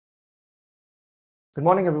Good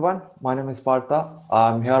morning, everyone. My name is Partha.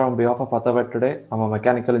 I'm here on behalf of AthrV-Ed today. I'm a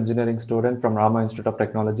mechanical engineering student from Rama Institute of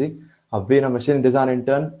Technology. I've been a machine design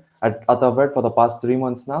intern at AthrV-Ed for the past 3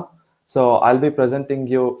 months now. So I'll be presenting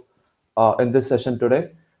you in this session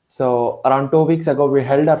today. So around 2 weeks ago, we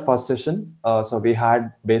held our first session. So we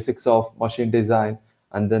had basics of machine design,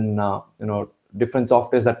 and then different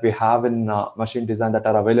softwares that we have in machine design that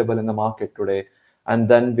are available in the market today. And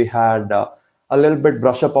then we had a little bit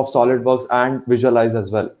brush up of SolidWorks and visualize as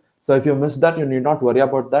well. So if you missed that, you need not worry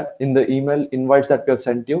about that. In the email invites that we have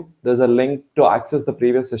sent you, there's a link to access the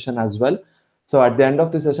previous session as well. So at the end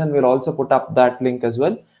of the session, we'll also put up that link as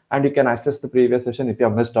well, and you can access the previous session if you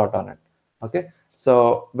have missed out on it. Okay,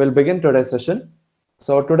 so we'll begin today's session.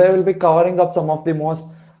 So today we'll be covering up some of the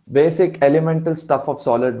most basic elemental stuff of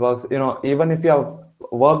SolidWorks. Even if you have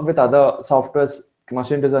worked with other softwares,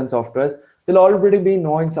 machine design softwares, you'll already be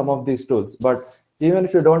knowing some of these tools. But even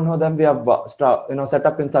if you don't know them, we have set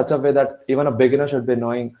up in such a way that even a beginner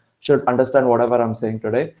should understand whatever I'm saying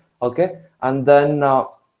today. Okay, and then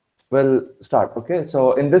we'll start. Okay,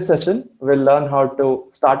 so in this session, we'll learn how to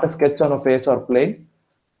start a sketch on a face or plane,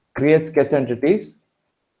 create sketch entities,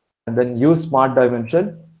 and then use smart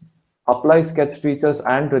dimension, apply sketch features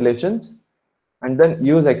and relations, and then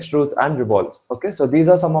use extrudes and revolves. Okay, so these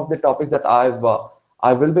are some of the topics that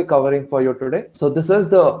I will be covering for you today. So this is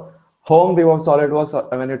the home view of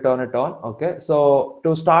SolidWorks when you turn it on. Okay, so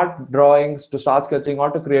to start drawings, to start sketching, or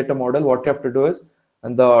to create a model, what you have to do is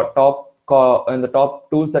in the top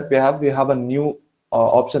tools that we have a new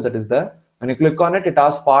option that is there. When you click on it, it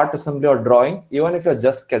asks part, assembly, or drawing. Even if you're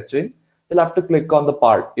just sketching, you'll have to click on the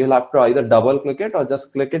part. You'll have to either double click it or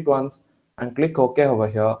just click it once and click OK over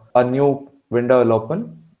here. A new window will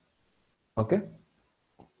open. Okay,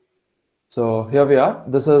 so here we are.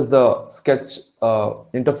 This is the sketch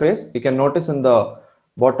interface. You can notice in the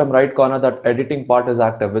bottom right corner that editing part is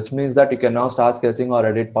active, which means that you can now start sketching or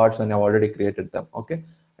edit parts when you've already created them. Okay,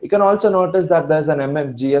 you can also notice that there's an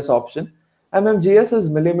mmgs option. mmgs is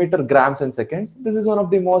millimeter, grams, and seconds. This is one of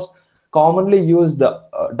the most commonly used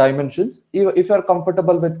dimensions. If you're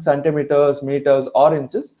comfortable with centimeters, meters, or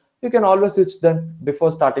inches, you can always switch them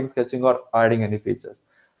before starting sketching or adding any features.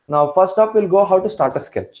 Now, first up, we'll go how to start a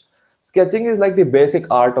sketch. Sketching is like the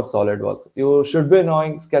basic art of SolidWorks. You should be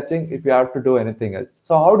knowing sketching if you have to do anything else.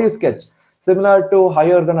 So how do you sketch? Similar to how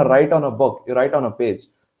you're going to write on a book, you write on a page.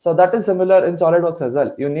 So that is similar in SolidWorks as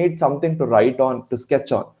well. You need something to write on, to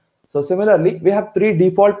sketch on. So similarly, we have three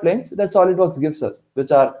default planes that SolidWorks gives us,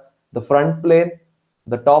 which are the front plane,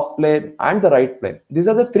 the top plane, and the right plane. These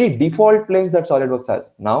are the three default planes that SolidWorks has.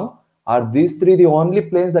 Now, are these three the only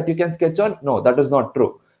planes that you can sketch on? No, that is not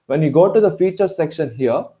true. When you go to the features section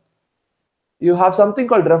here, you have something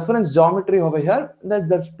called reference geometry over here.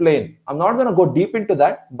 That's plane. I'm not going to go deep into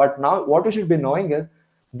that, but now what you should be knowing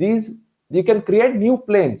is you can create new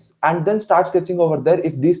planes and then start sketching over there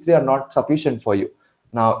if these three are not sufficient for you.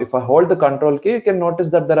 Now, if I hold the control key, you can notice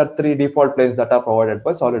that there are three default planes that are provided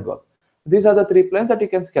by SolidWorks. These are the three planes that you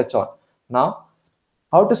can sketch on. Now,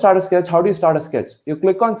 how to start a sketch? How do you start a sketch? You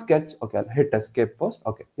click on sketch. Okay, I'll hit escape first.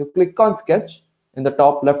 Okay, you click on sketch in the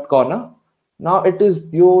top left corner. Now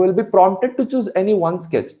you will be prompted to choose any one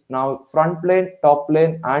sketch. Now, front plane, top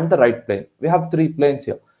plane, and the right plane. We have three planes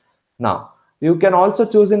here. Now, you can also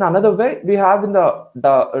choose in another way. We have in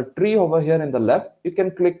the tree over here in the left. You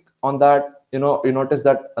can click on that. You notice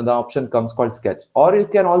that the option comes called sketch, or you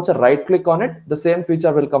can also right click on it. The same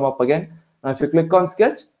feature will come up again. Now, if you click on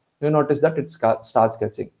sketch, you notice that it starts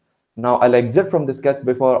sketching. Now, I'll exit from the sketch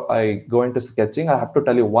before I go into sketching. I have to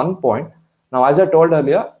tell you one point. Now, as I told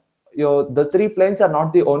earlier, the three planes are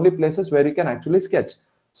not the only places where you can actually sketch.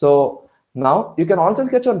 So now you can also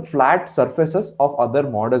sketch on flat surfaces of other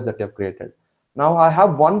models that you have created. Now I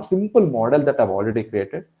have one simple model that I've already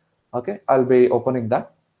created. Okay, I'll be opening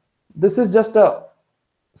that. This is just a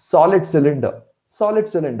solid cylinder,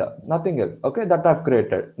 nothing else. Okay, that I've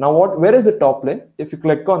created. Now where is the top plane? If you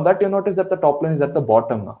click on that, you notice that the top plane is at the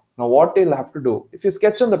bottom now. Now what you'll have to do, if you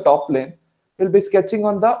sketch on the top plane, you'll be sketching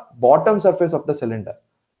on the bottom surface of the cylinder.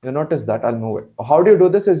 You notice that. I'll move it. How do you do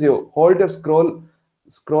this? Is you hold your scroll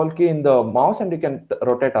key in the mouse and you can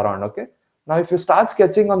rotate around. Okay. Now, if you start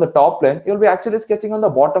sketching on the top plane, you'll be actually sketching on the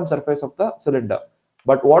bottom surface of the cylinder.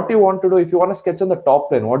 But what you want to do, if you want to sketch on the top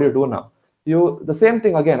plane, what do you do now? The same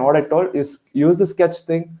thing again. What I told is use the sketch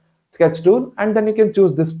tool, and then you can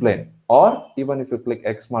choose this plane. Or even if you click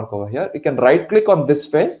X mark over here, you can right click on this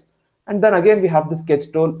face. And then again, we have the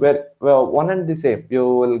sketch tool where one and the same. You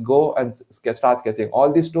will go and start sketching.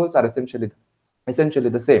 All these tools are essentially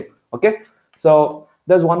the same. Okay. So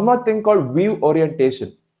there's one more thing called view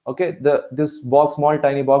orientation. Okay, this box, small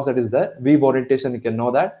tiny box that is there, weave orientation, you can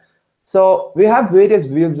know that. So we have various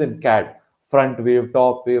views in CAD: front view,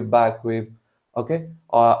 top view, back view, okay,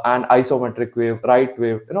 and isometric view, right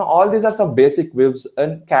view. All these are some basic views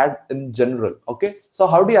in CAD in general. Okay, so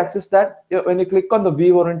how do you access that? When you click on the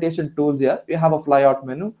view orientation tools here, we have a flyout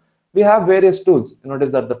menu. We have various tools. You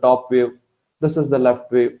notice that the top view, this is the left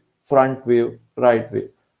view, front view, right view.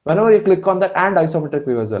 Whenever you click on that, and isometric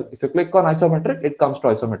view as well. If you click on isometric, it comes to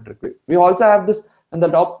isometric view. We also have this in the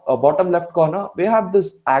top bottom left corner. We have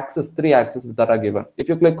this axis, 3 axes that are given. If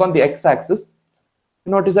you click on the x-axis,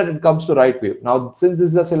 you notice that it comes to right view. Now, since this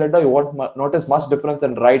is a cylinder, you won't notice much difference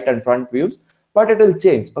in right and front views, but it will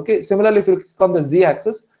change. Okay. Similarly, if you click on the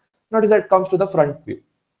z-axis, notice that it comes to the front view.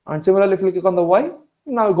 And similarly, if you click on the y,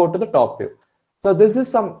 now you go to the top view. So this is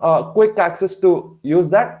some quick access to use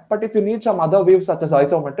that. But if you need some other views such as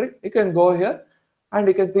isometric, you can go here and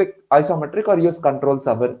you can click isometric or use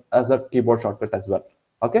Control-7 as a keyboard shortcut as well.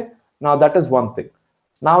 Okay. Now that is one thing.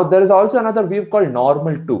 Now there is also another view called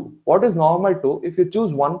normal to. What is normal to? If you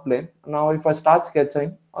choose one plane, now if I start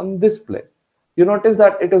sketching on this plane, you notice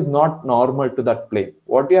that it is not normal to that plane.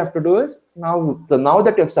 What you have to do is now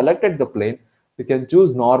that you have selected the plane, you can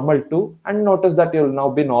choose normal to, and notice that you will now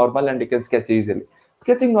be normal and you can sketch easily.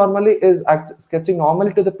 Sketching normally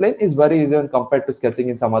to the plane is very easy when compared to sketching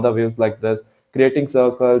in some other views like this. Creating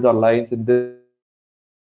circles or lines in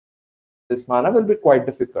this manner will be quite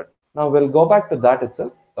difficult. Now we'll go back to that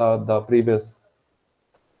itself, the previous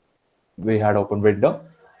we had open window.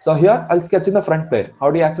 So here I'll sketch in the front plane. How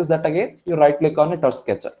do you access that again? You right click on it or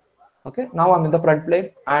sketch it. Okay, now I'm in the front plane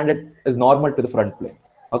and it is normal to the front plane.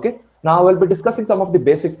 Okay, now we'll be discussing some of the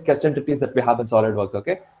basic sketch entities that we have in SolidWorks.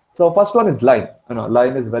 Okay, so first one is line.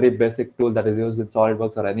 Line is very basic tool that is used in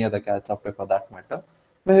SolidWorks or any other CAD software for that matter.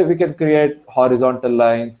 We can create horizontal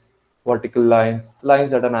lines, vertical lines,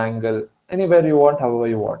 lines at an angle, anywhere you want, however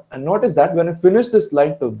you want. And notice that when you finish this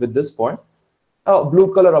line with this point, a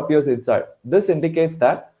blue color appears inside. This indicates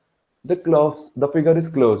that the figure is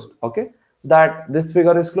closed. Okay, that this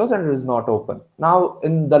figure is closed and it is not open. Now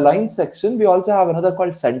in the line section, we also have another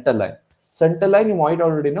called center line. Center line, you might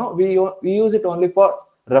already know, we use it only for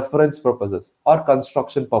reference purposes or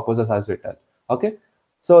construction purposes, as we tell. Okay,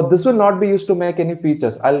 so this will not be used to make any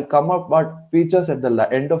features. I'll come up with features at the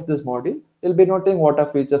end of this module. You'll be noting what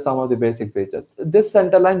are features, some of the basic features. This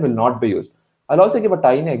center line will not be used. I'll also give a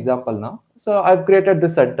tiny example now. So I've created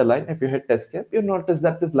this center line. If you hit escape, you notice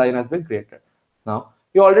that this line has been created. Now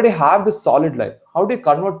you already have this solid line. How do you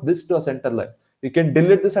convert this to a center line? You can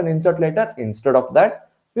delete this and insert later. Instead of that,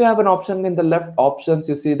 we have an option in the left options.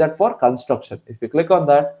 You see that for construction. If you click on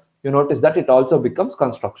that, you notice that it also becomes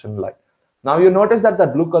construction line. Now you notice that the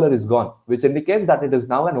blue color is gone, which indicates that it is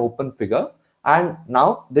now an open figure. And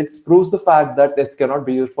now this proves the fact that it cannot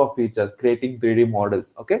be used for features, creating 3D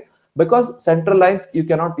models. Okay, because center lines, you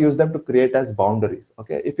cannot use them to create as boundaries.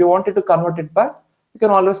 Okay, if you wanted to convert it back, you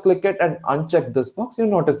can always click it and uncheck this box. You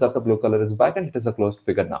notice that the blue color is back and it is a closed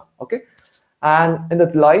figure now. Okay, and in the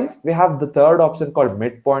lines, we have the third option called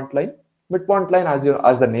midpoint line. Midpoint line, as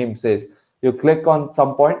the name says, you click on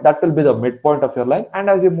some point, that will be the midpoint of your line, and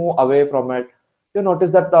as you move away from it, you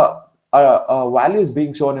notice that the value is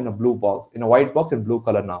being shown in a blue box, in a white box in blue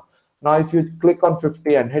color now. Now if you click on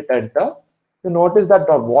 50 and hit enter, you notice that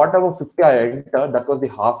whatever 50 I entered, that was the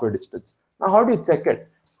halfway distance. Now how do you check it?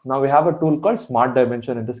 Now we have a tool called Smart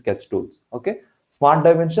Dimension in the sketch tools. Okay, Smart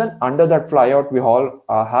Dimension, under that flyout, we all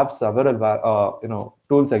have several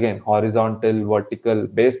tools again: horizontal, vertical,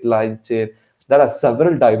 base, line, chain. There are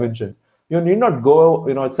several dimensions. You need not go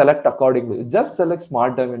select accordingly. Just select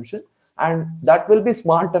Smart Dimension, and that will be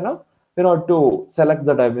smart enough to select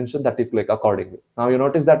the dimension that you click accordingly. Now you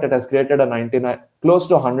notice that it has created a 99 close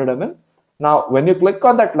to 100 mm. Now when you click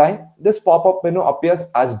on that line, this pop-up menu appears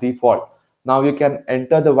as default. Now you can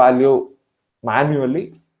enter the value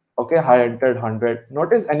manually. Okay, I entered 100.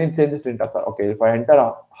 Notice any changes didn't occur. Okay, if I enter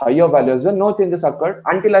a higher value as well, no changes occurred.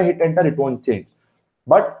 Until I hit enter, it won't change.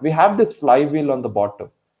 But we have this flywheel on the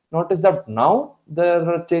bottom. Notice that now there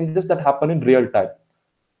are changes that happen in real time.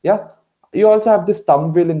 Yeah, you also have this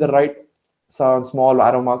thumb wheel in the right, some small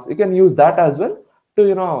arrow marks. You can use that as well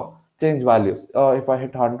to change values. If I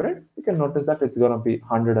hit 100, you can notice that it's going to be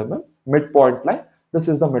 100 mm midpoint line. This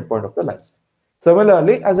is the midpoint of the line.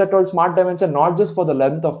 Similarly, as I told, Smart Dimension, not just for the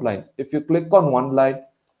length of lines. If you click on one line,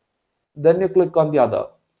 then you click on the other,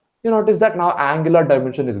 you notice that now angular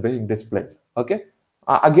dimension is being displayed. Okay,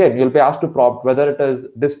 again, you'll be asked to prompt whether it is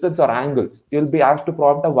distance or angles. You'll be asked to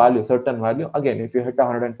prompt a value, certain value. Again, if you hit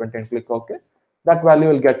 120 and click OK, that value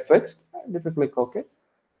will get fixed. And if you click OK,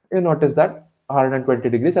 you notice that 120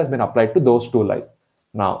 degrees has been applied to those two lines.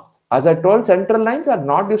 Now, as I told, central lines are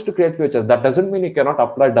not used to create features. That doesn't mean you cannot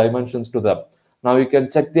apply dimensions to them. Now you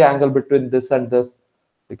can check the angle between this and this.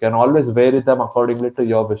 You can always vary them accordingly to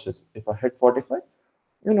your wishes. If I hit 45,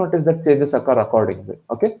 you notice that changes occur accordingly.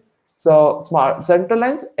 Okay. So smart central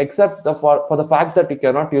lines, except for the fact that you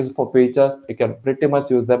cannot use for features, you can pretty much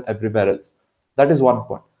use them everywhere else. That is one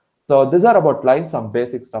point. So these are about lines, some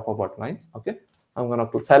basic stuff about lines. Okay. I'm going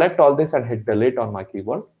to select all this and hit delete on my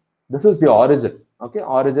keyboard. This is the origin. Okay.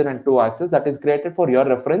 Origin and two axes that is created for your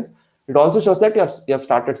reference. It also shows that you have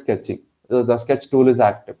started sketching. The sketch tool is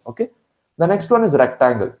active. Okay. The next one is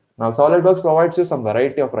rectangles. Now SolidWorks provides you some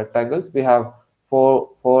variety of rectangles. We have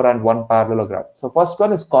four and one parallelogram. So first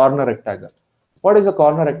one is corner rectangle. What is a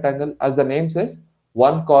corner rectangle? As the name says,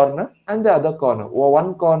 one corner and the other corner.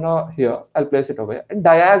 One corner here, I'll place it over here. And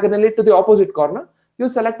diagonally to the opposite corner, you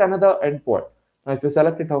select another endpoint. Now if you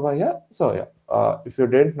select it over here, so yeah, if you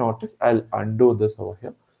didn't notice, I'll undo this over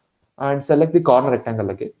here and select the corner rectangle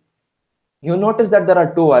again. You notice that there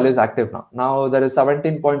are two values active now. Now there is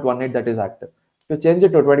 17.18 that is active. If you change it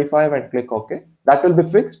to 25 and click OK, that will be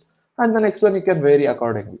fixed. And the next one you can vary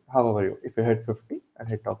accordingly. However, if you hit 50 and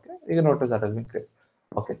hit OK, you can notice that has been created.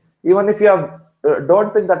 Okay. Even if you have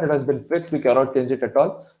don't think that it has been fixed, you cannot change it at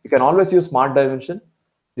all. You can always use smart dimension.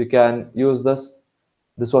 You can use this.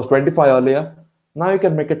 This was 25 earlier. Now you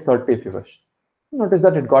can make it 30 if you wish. Notice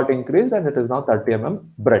that it got increased and it is now 30 mm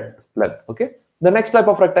breadth length. Okay. The next type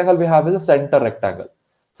of rectangle we have is a center rectangle.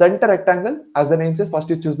 Center rectangle, as the name says, first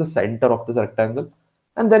you choose the center of this rectangle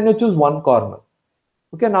and then you choose one corner.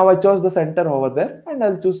 Okay, now I chose the center over there and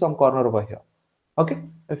I'll choose some corner over here. Okay,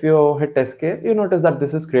 if you hit escape, you notice that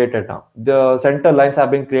this is created now. The center lines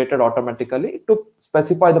have been created automatically to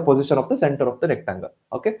specify the position of the center of the rectangle.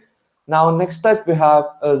 Okay, now next type we have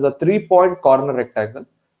is a 3-point corner rectangle.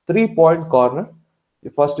 3-point corner.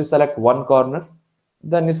 First you select one corner,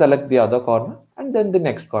 then you select the other corner, and then the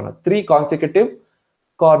next corner. 3 consecutive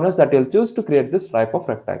corners that you'll choose to create this type of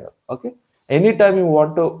rectangle. Okay. Anytime you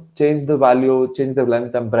want to change the value, change the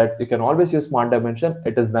length and breadth, you can always use smart dimension.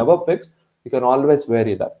 It is never fixed. You can always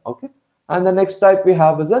vary that. Okay. And the next type we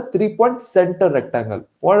have is a 3-point center rectangle.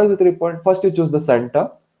 What is a 3-point? First you choose the center,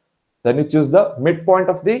 then you choose the midpoint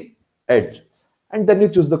of the edge, and then you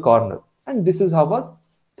choose the corner. And this is how a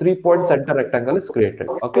 3-point center rectangle is created.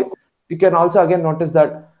 Okay. You can also again notice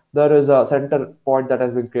that there is a center point that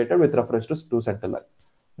has been created with reference to two center lines.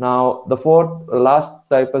 Now the last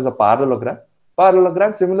type is a parallelogram.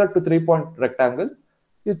 Parallelogram similar to 3-point rectangle.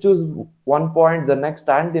 You choose one point, the next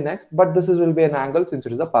and the next, but this will be an angle since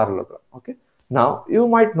it is a parallelogram. Okay. Now you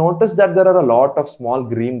might notice that there are a lot of small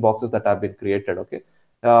green boxes that have been created. Okay.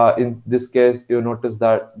 In this case, you notice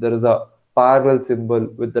that there is a parallel symbol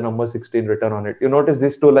with the number 16 written on it. You notice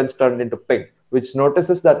these two lines turned into pink, which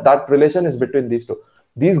notices that that relation is between these two.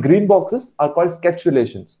 These green boxes are called sketch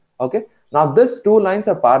relations. Okay. Now these two lines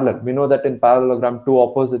are parallel. We know that in parallelogram, two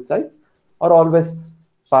opposite sides are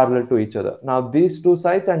always parallel to each other. Now these two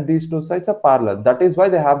sides and these two sides are parallel. That is why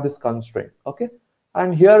they have this constraint. Okay.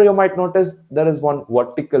 And here you might notice there is one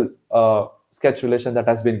vertical sketch relation that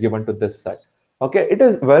has been given to this side. Okay. It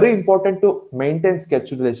is very important to maintain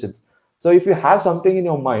sketch relations. So if you have something in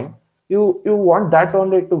your mind, you want that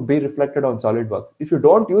only to be reflected on SolidWorks. If you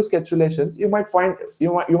don't use sketch relations, you might find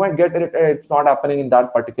you might get it's not happening in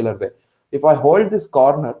that particular way. If I hold this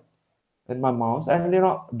corner in my mouse and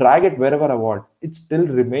drag it wherever I want, it still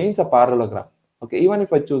remains a parallelogram. Okay, even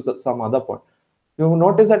if I choose some other point, you will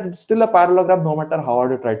notice that it's still a parallelogram no matter how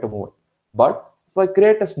hard you try to move it. But if I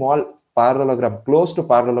create a small parallelogram, close to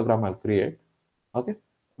parallelogram, I'll create. Okay,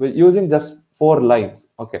 we're using just 4 lines.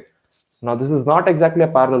 Okay. Now this is not exactly a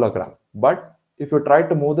parallelogram, but if you try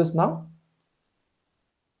to move this now,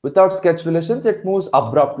 without sketch relations, it moves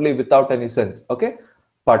abruptly without any sense. Okay.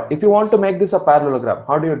 But if you want to make this a parallelogram,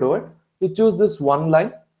 how do you do it? You choose this one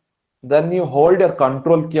line, then you hold your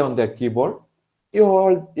control key on the keyboard.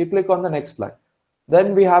 You click on the next line.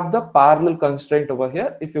 Then we have the parallel constraint over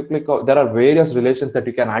here. If you click, there are various relations that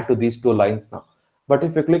you can add to these 2 lines now. But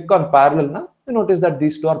if you click on parallel now, you notice that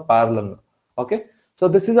these 2 are parallel now. Okay, so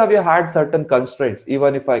this is how we had certain constraints.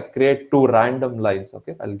 Even if I create 2 random lines,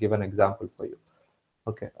 okay, I'll give an example for you.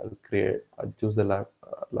 Okay, I'll choose the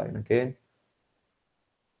line again.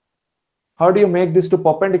 How do you make these 2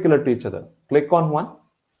 perpendicular to each other? Click on one,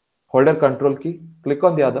 hold your control key, click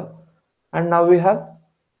on the other, and now we have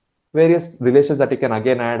various relations that you can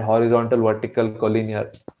again add: horizontal, vertical,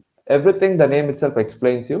 collinear. Everything the name itself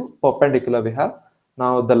explains you. Perpendicular we have.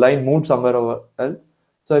 Now the line moved somewhere over else.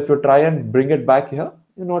 So if you try and bring it back here,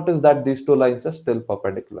 you notice that these 2 lines are still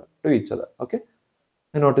perpendicular to each other. Okay.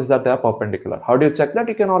 You notice that they are perpendicular. How do you check that?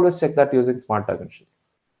 You can always check that using smart dimension.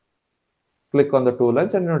 Click on the two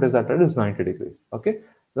lines and notice that it is 90 degrees. Okay.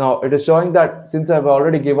 Now it is showing that since I've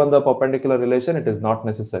already given the perpendicular relation, it is not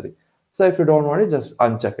necessary. So if you don't want it, just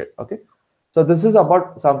uncheck it. Okay. So this is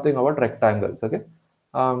about something about rectangles. Okay.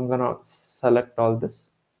 I'm gonna select all this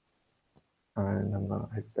and I'm gonna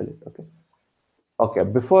hit delete. Okay. Okay.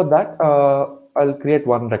 Before that, I'll create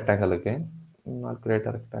one rectangle again. I'll create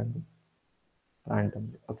a rectangle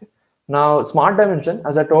randomly. Okay. Now smart dimension,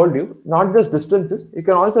 as I told you, not just distances. You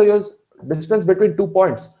can also use distance between 2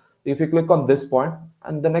 points. If you click on this point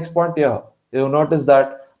and the next point here, you notice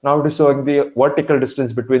that now it is showing the vertical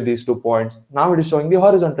distance between these 2 points. Now it is showing the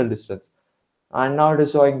horizontal distance, and now it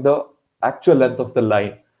is showing the actual length of the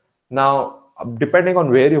line. Now, depending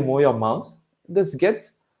on where you move your mouse, this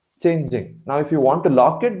gets changing. Now, if you want to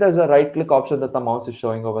lock it, there's a right-click option that the mouse is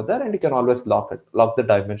showing over there, and you can always lock it, lock the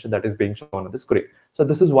dimension that is being shown on the screen. So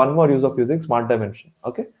this is one more use of using smart dimension.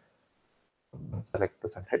 Okay. Select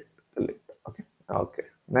this and hit delete. Okay. Okay.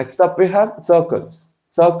 Next up, we have circles.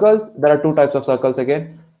 Circles, there are two types of circles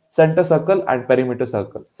again, center circle and perimeter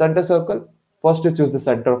circle. Center circle, first you choose the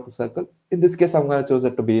center of the circle. In this case, I'm going to choose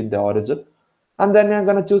it to be in the origin. And then you're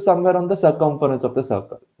going to choose somewhere on the circumference of the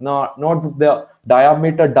circle. Now, note the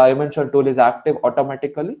diameter dimension tool is active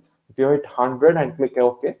automatically. If you hit 100 and click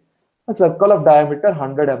OK, a circle of diameter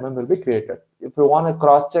 100 mm will be created. If you want to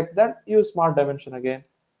cross check that, use smart dimension again.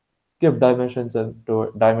 Give dimensions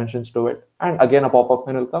to it, and again a pop-up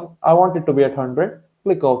menu will come. I want it to be at 100.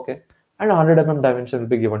 Click OK, and 100 mm dimension will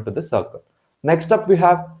be given to the circle. Next up, we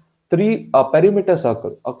have perimeter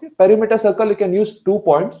circle. Okay, perimeter circle, you can use 2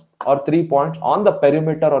 points or 3 points on the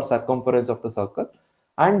perimeter or circumference of the circle,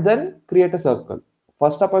 and then create a circle.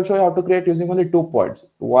 First up, I'll show you how to create using only 2 points,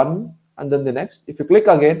 one and then the next. If you click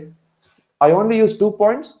again, I only use 2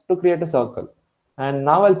 points to create a circle, and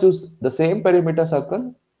now I'll choose the same perimeter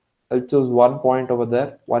circle. I'll choose 1 point over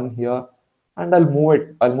there, one here, and I'll move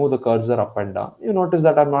it. I'll move the cursor up and down. You notice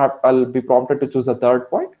that I'll be prompted to choose a 3rd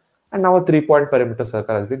point, and now a 3-point perimeter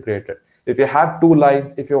circle has been created. If you have 2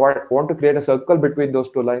 lines, if you want to create a circle between those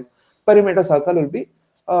 2 lines, perimeter circle will be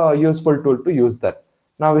a useful tool to use that.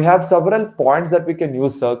 Now we have several points that we can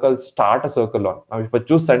use circles, start a circle on. Now if I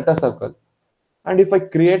choose center circle, and if I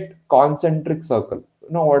create concentric circle,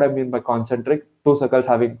 you know what I mean by concentric? 2 circles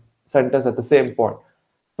having centers at the same point.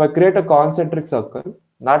 If I create a concentric circle,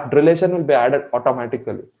 that relation will be added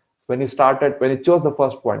automatically. When you chose the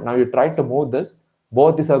first point, now you try to move this,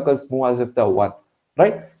 both the circles move as if they're one,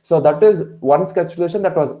 right? So that is one sketch relation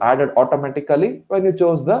that was added automatically when you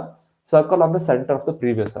chose the circle on the center of the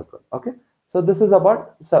previous circle. Okay, so this is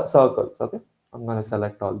about circles. Okay, I'm going to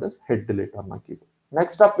select all this, hit delete on my keyboard.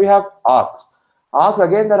 Next up, we have arcs. Arcs,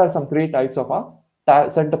 again, there are some 3 types of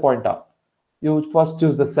arcs. Center point arc. You first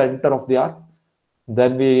choose the center of the arc.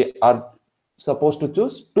 Then we are supposed to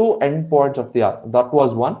choose 2 endpoints of the arc. That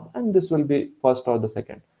was 1, and this will be first or the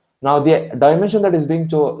second. Now the dimension that is being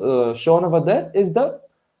shown over there is the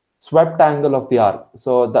swept angle of the arc.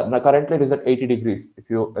 So that currently it is at 80 degrees. If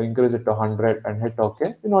you increase it to 100 and hit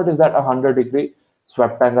OK, you notice that a 100-degree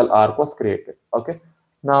swept angle arc was created. Okay.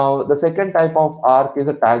 Now the second type of arc is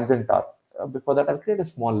a tangent arc. Before that, I'll create a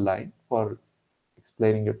small line for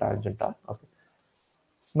explaining your tangent arc. Okay.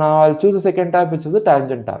 Now I'll choose the second type, which is the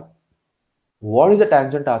tangent arc. What is a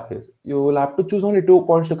tangent arc is? You will have to choose only 2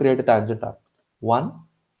 points to create a tangent arc. 1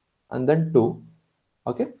 and then 2.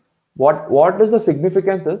 Okay. What is the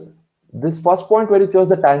significance is, this first point where you chose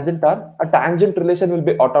the tangent arc, a tangent relation will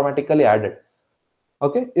be automatically added.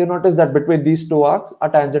 Okay. You notice that between these 2 arcs, a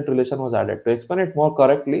tangent relation was added. To explain it more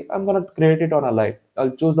correctly, I'm going to create it on a line.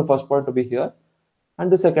 I'll choose the first point to be here and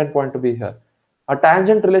the second point to be here. A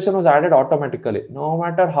tangent relation was added automatically. No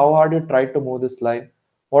matter how hard you try to move this line,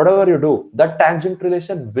 whatever you do, that tangent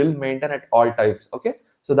relation will maintain at all times. Okay,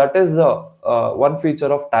 so that is one feature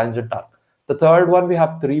of tangent arc. The third one, we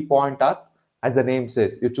have 3-point arc. As the name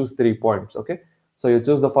says, you choose 3 points. Okay, so you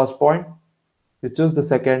choose the first point, you choose the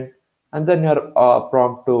second, and then you're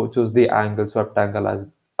prompt to choose the angle, swept angle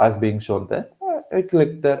as being shown there. You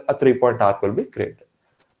click there, a 3-point arc will be created.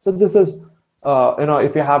 So this is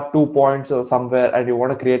if you have 2 points or somewhere and you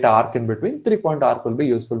want to create an arc in between, 3-point arc will be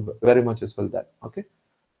useful, very much useful there. Okay,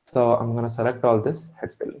 so I'm going to select all this,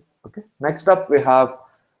 hit delete. Okay, next up we have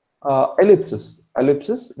ellipses.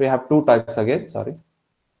 Ellipses, we have 2 types again. Sorry,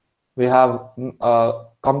 we have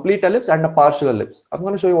complete ellipse and a partial ellipse. I'm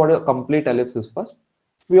going to show you what a complete ellipse is first.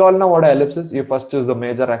 We all know what an ellipse is. You first choose the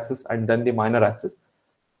major axis and then the minor axis.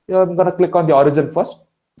 I'm going to click on the origin first.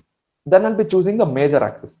 Then I'll be choosing the major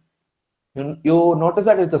axis. You notice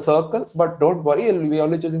that it's a circle, but don't worry, you'll be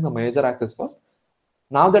only choosing the major axis first.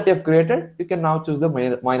 Now that you have created, you can now choose the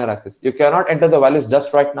minor axis. You cannot enter the values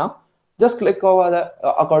just right now. Just click over the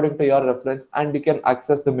according to your reference, and you can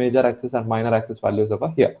access the major axis and minor axis values over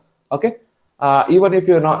here. Okay. Even if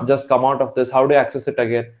you're not just come out of this, how do you access it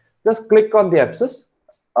again? Just click on the ellipsis,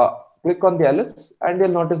 click on the ellipse, and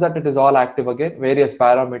you'll notice that it is all active again, various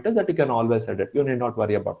parameters that you can always edit. You need not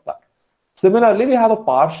worry about that. Similarly, we have a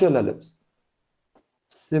partial ellipse.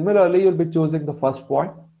 Similarly, you'll be choosing the first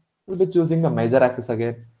point, you'll be choosing the major axis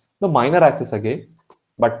again, the minor axis again.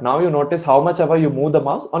 But now you notice how much ever you move the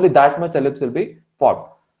mouse, only that much ellipse will be formed.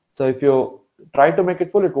 So if you try to make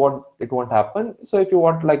it full, it won't happen. So if you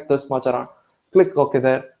want like this much around, click OK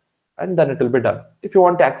there, and then it will be done. If you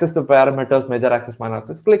want to access the parameters, major axis, minor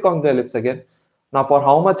axis, click on the ellipse again. Now for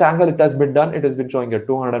how much angle it has been done, it has been showing at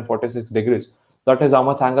 246 degrees. That is how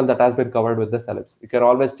much angle that has been covered with this ellipse. You can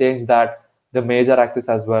always change that, the major axis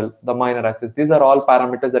as well, the minor axis. These are all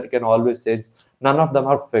parameters that you can always change. None of them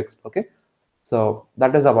are fixed. Okay. So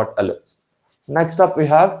that is about ellipse. Next up we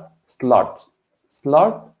have slots.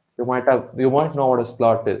 Slot, you might know what a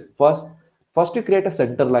slot is. First you create a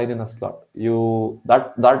center line in a slot.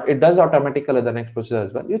 That it does automatically the next procedure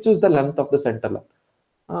as well. You choose the length of the center line.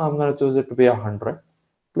 I'm going to choose it to be 100.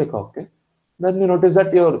 Click OK. Then you notice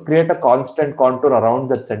that you create a constant contour around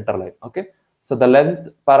that center line. Okay. So the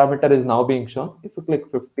length parameter is now being shown. If you click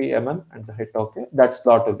 50 mm and hit OK, that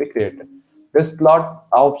slot will be created. This slot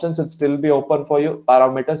options will still be open for you.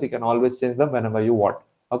 Parameters, you can always change them whenever you want.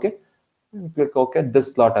 Okay. And click OK.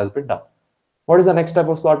 This slot has been done. What is the next type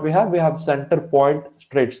of slot we have? We have center point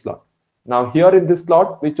straight slot. Now here in this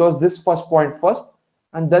slot, we chose this first point first,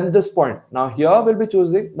 and then this point. Now here we'll be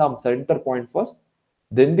choosing the center point first,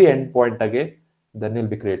 then the end point again, then you'll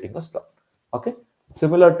be creating a slot. Okay.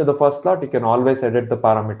 Similar to the first slot, you can always edit the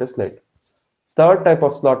parameters later. Third type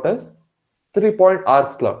of slot is 3-point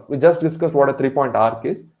arc slot. We just discussed what a 3-point arc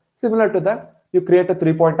is. Similar to that, you create a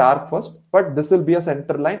 3-point arc first, but this will be a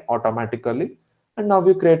center line automatically. And now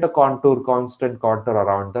we create a contour, constant contour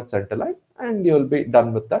around that center line, and you will be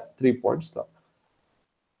done with that 3-point slot.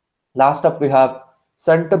 Last up, we have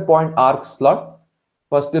center point arc slot.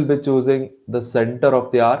 First, you'll be choosing the center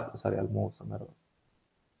of the arc. Sorry, I'll move somewhere.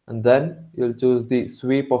 And then you'll choose the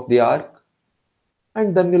sweep of the arc,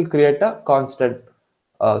 and then you'll create a constant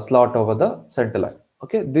slot over the center line.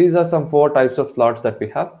 Okay, these are some 4 types of slots that we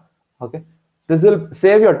have. Okay, this will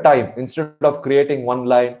save your time. Instead of creating one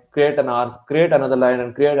line, create an arc, create another line,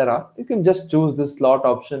 and create an arc, you can just choose this slot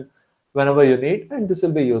option whenever you need, and this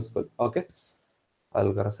will be useful. Okay,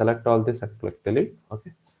 I'm gonna select all this and click delete.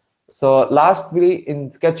 Okay, so lastly,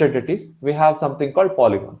 in sketch entities, we have something called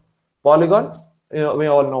polygon. Polygon, we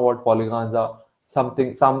all know what polygons are.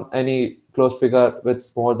 Any closed figure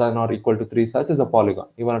with more than or equal to 3 sides is a polygon.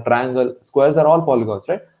 Even a triangle, squares are all polygons,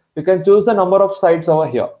 right? You can choose the number of sides over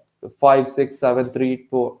here. 5, 6, 7, 3,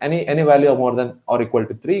 4, any value of more than or equal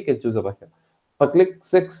to 3, you can choose over here. If I click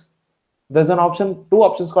 6, there's an option, 2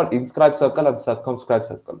 options called inscribe circle and circumscribe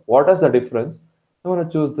circle. What is the difference? I'm going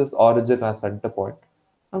to choose this origin as center point,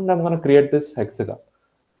 and I'm going to create this hexagon.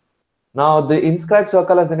 Now the inscribe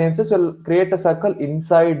circle, as the name says, will create a circle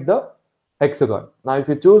inside the hexagon. Now if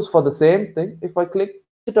you choose for the same thing, if I click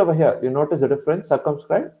it over here, you notice the difference.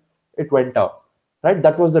 Circumscribe, it went out, right?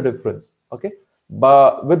 That was the difference. Okay,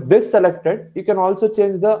 but with this selected, you can also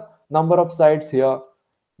change the number of sides here.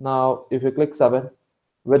 Now if you click 7,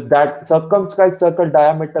 with that circumscribe circle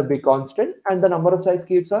diameter be constant, and the number of sides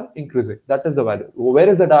keeps on increasing. That is the value. Where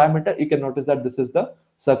is the diameter? You can notice that this is the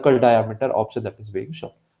circle diameter option that is being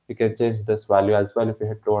shown. You can change this value as well. If you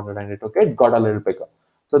hit 200 and hit OK, it got a little bigger.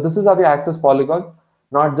 So this is how we access polygons,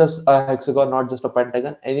 not just a hexagon, not just a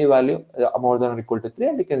pentagon, any value more than or equal to 3,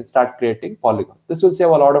 and you can start creating polygons. This will save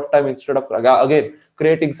a lot of time instead of, again,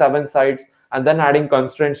 creating 7 sides and then adding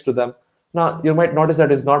constraints to them. Now, you might notice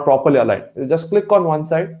that it's not properly aligned. You just click on one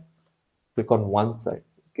side,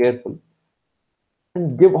 carefully,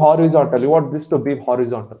 and give horizontal. You want this to be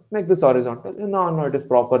horizontal. Make this horizontal. No, it is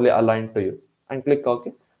properly aligned to you. And click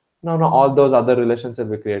OK. Now all those other relations will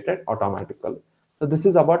be created automatically. So this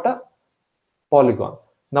is about a polygon.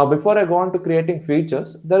 Now before I go on to creating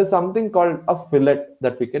features, there is something called a fillet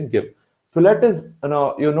that we can give. Fillet is,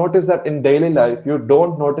 you notice that in daily life, you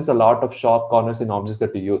don't notice a lot of sharp corners in objects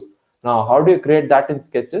that you use. Now, how do you create that in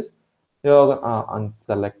sketches? You're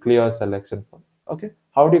unselect, clear selection. Okay.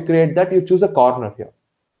 How do you create that? You choose a corner here.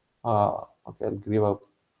 Okay, I'll give a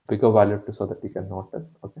bigger value so that you can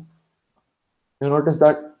notice. Okay. You notice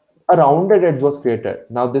that a rounded edge was created.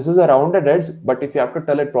 Now this is a rounded edge, but if you have to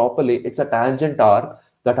tell it properly, it's a tangent arc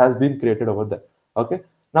that has been created over there. Okay.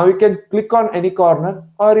 Now you can click on any corner,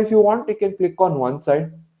 or if you want, you can click on one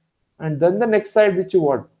side, and then the next side which you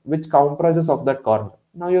want, which comprises of that corner.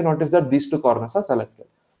 Now you notice that these 2 corners are selected.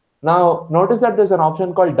 Now notice that there's an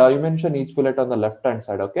option called dimension each fillet on the left hand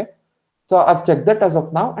side. Okay, so I've checked that as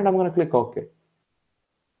of now, and I'm going to click OK.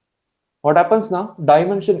 What happens now?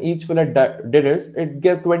 Dimension each fillet did is it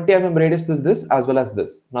gave 20 mm radius this as well as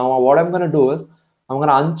this. Now what I'm going to do is I'm going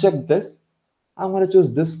to uncheck this. I'm going to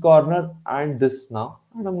choose this corner and this now,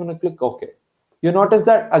 and I'm going to click OK. You notice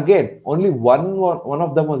that again only one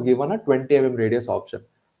of them was given a 20 mm radius option.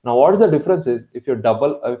 Now what is the difference is if you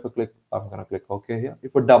click, I'm going to click OK here.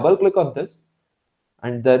 If you double click on this,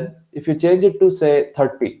 and then if you change it to say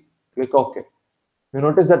 30, click OK. You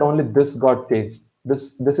notice that only this got changed.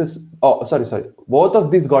 This is, oh sorry, both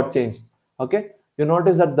of these got changed. Okay, you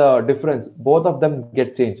notice that the difference, both of them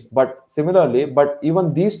get changed. But similarly, but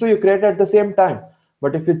even these two you create at the same time.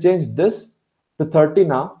 But if you change this to 30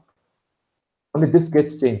 now, only this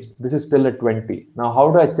gets changed. This is still at 20. Now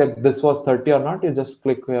how do I check this was 30 or not? You just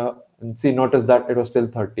click here and see, notice that it was still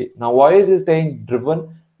 30. Now why is it saying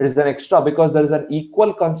driven? It is an extra because there is an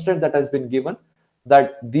equal constraint that has been given,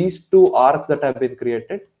 that these two arcs that have been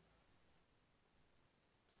created,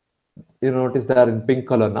 you notice they are in pink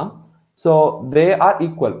color now, so they are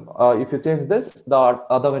equal. If you change this, the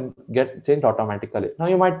other one get changed automatically. Now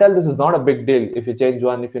you might tell this is not a big deal. If you change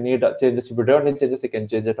one, if you need changes, if you don't need changes, you can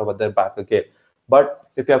change it over there back again. But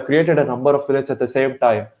if you have created a number of fillets at the same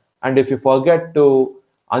time, and if you forget to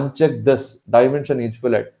uncheck this dimension each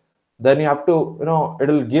fillet, then you have to, it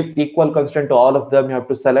will give equal constraint to all of them. You have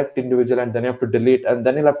to select individual, and then you have to delete, and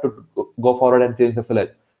then you'll have to go forward and change the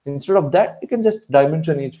fillet. Instead of that, you can just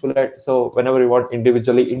dimension each fillet. So whenever you want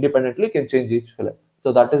individually, independently, you can change each fillet.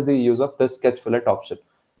 So that is the use of this sketch fillet option.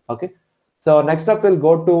 Okay. So next up, we'll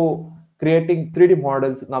go to creating 3D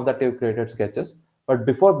models now that you've created sketches. But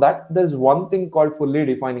before that, there's one thing called fully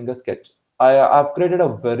defining a sketch. I've created a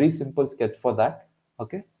very simple sketch for that.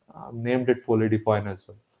 Okay. I've named it fully define as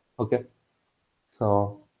well. Okay.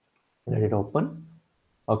 So let it open.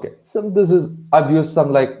 Okay, so this is, I've used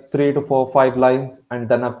some like 3 to 4, 5 lines, and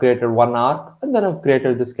then I've created one arc, and then I've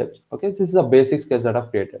created the sketch. Okay, this is a basic sketch that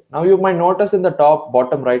I've created. Now you might notice in the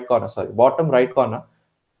bottom right corner,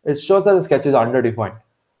 it shows that the sketch is underdefined.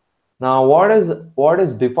 Now what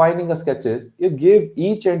is defining a sketch is you give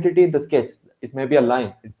each entity in the sketch. It may be a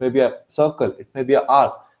line, it may be a circle, it may be an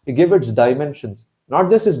arc. You give its dimensions, not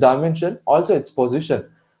just its dimension, also its position.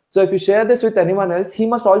 So if you share this with anyone else, he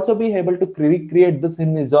must also be able to recreate this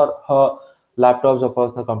in his or her laptops or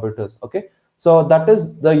personal computers. Okay, so that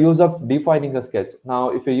is the use of defining a sketch. Now,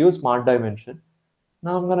 if you use smart dimension,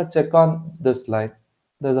 now I'm going to check on this line.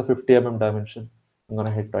 There's a 50 mm dimension. I'm going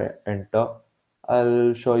to hit enter.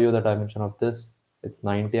 I'll show you the dimension of this. It's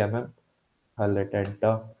 90 mm. I'll hit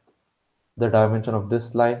enter. The dimension of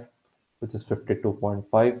this line, which is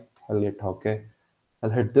 52.5. I'll hit OK. I'll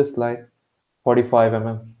hit this line, 45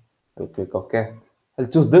 mm. I'll click OK. I'll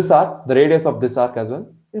choose this arc, the radius of this arc as well.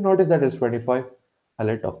 You notice that it's 25. I'll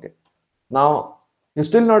hit OK. Now, you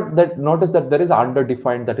still notice that there is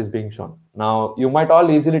underdefined that is being shown. Now, you might all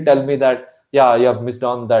easily tell me that, yeah, you have missed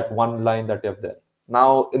on that one line that you have there.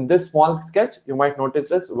 Now, in this small sketch, you might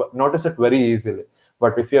notice it very easily.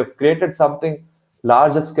 But if you have created something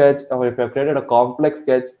larger sketch, or if you have created a complex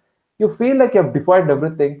sketch, you feel like you have defined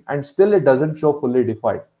everything and still it doesn't show fully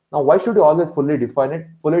defined. Now, why should you always fully define it?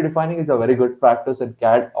 Fully defining is a very good practice in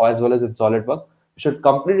CAD as well as in SolidWorks. You should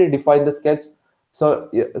completely define the sketch. So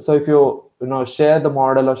if you share the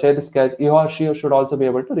model or share the sketch, he or she should also be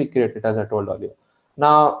able to recreate it, as I told earlier.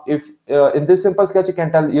 Now, if in this simple sketch, you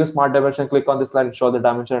can use smart dimension, click on this line, and show the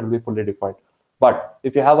dimension, it will be fully defined. But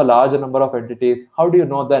if you have a larger number of entities, how do you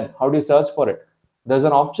know then? How do you search for it? There's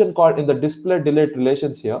an option called in the display delete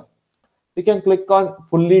relations here. You can click on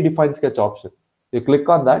fully defined sketch option. You click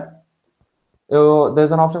on that.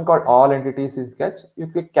 There's an option called all entities in sketch. You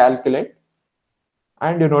click calculate,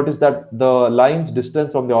 and you notice that the line's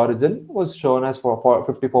distance from the origin was shown as for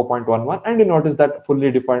 54.11, and you notice that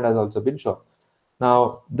fully defined has also been shown.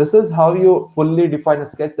 Now, this is how you fully define a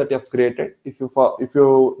sketch that you have created. If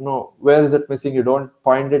you know where is it missing, you don't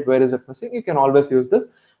find it, where is it missing, you can always use this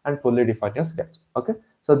and fully define your sketch. Okay,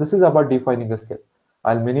 so this is about defining a sketch.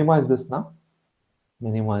 I'll minimize this now,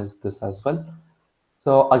 minimize this as well.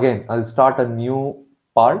 So again, I'll start a new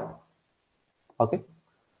part. Okay,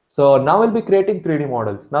 so now we'll be creating 3D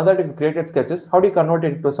models. Now that you've created sketches, how do you convert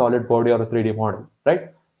it into a solid body or a 3D model,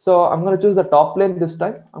 right? So I'm going to choose the top plane this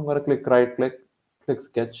time. I'm going to click right click, click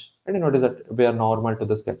sketch, and you notice that we are normal to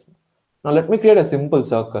the sketch. Now let me create a simple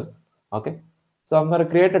circle. Okay, so I'm going to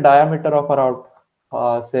create a diameter of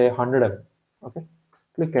around say 100 mm. Okay,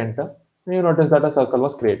 click enter, and you notice that a circle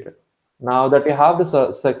was created. Now that you have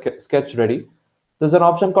the sketch ready, There's an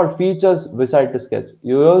option called features beside to sketch.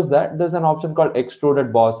 You use that. There's an option called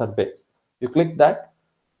extruded boss or base. You click that.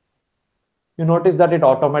 You notice that it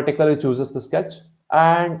automatically chooses the sketch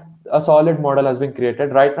and a solid model has been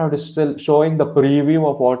created. Right now it is still showing the preview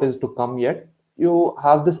of what is to come yet. You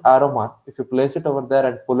have this arrow mark. If you place it over there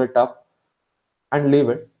and pull it up and leave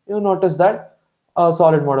it, you notice that a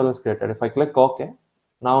solid model is created. If I click OK,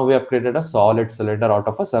 now we have created a solid cylinder out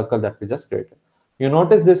of a circle that we just created. You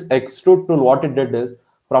notice this extrude tool, what it did is,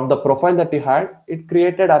 from the profile that you had, it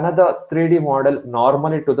created another 3D model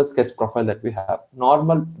normally to the sketch profile that we have.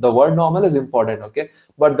 Normal, the word normal is important, okay?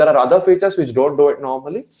 But there are other features which don't do it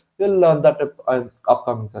normally. We'll learn that in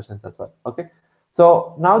upcoming sessions as well, okay?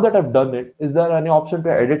 So now that I've done it, is there any option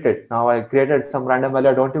to edit it? Now I created some random value,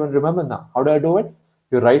 I don't even remember now. How do I do it?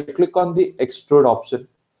 You right click on the extrude option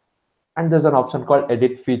and there's an option called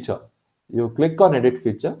edit feature. You click on edit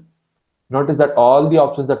feature. Notice that all the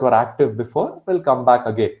options that were active before will come back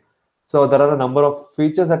again. So there are a number of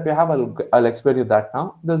features that we have. I'll explain you that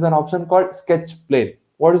now. There's an option called sketch plane.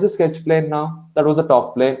 What is the sketch plane now? That was a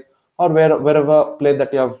top plane, or wherever plane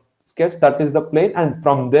that you have sketched, that is the plane. And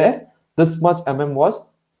from there, this much mm was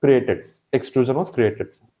created. Extrusion was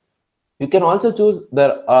created. You can also choose, there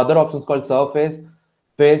are other options called surface,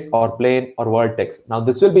 face, or plane, or vertex. Now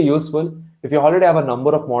this will be useful if you already have a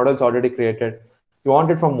number of models already created. You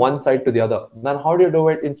want it from one side to the other. Then how do you do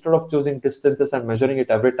it? Instead of choosing distances and measuring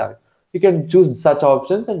it every time, you can choose such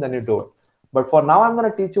options and then you do it. But for now, I'm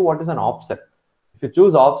going to teach you what is an offset. If you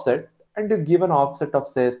choose offset and you give an offset of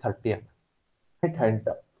say 30 mm, hit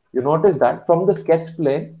enter. You notice that from the sketch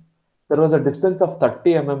plane, there was a distance of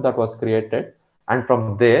 30 mm that was created, and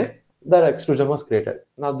from there, the extrusion was created.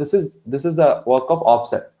 Now this is the work of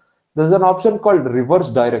offset. There's an option called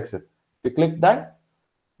reverse direction. If you click that,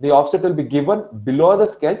 the offset will be given below the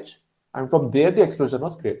sketch, and from there the extrusion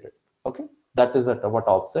was created. Okay, that is what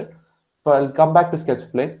offset. So I'll come back to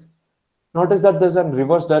sketch plane. Notice that there's a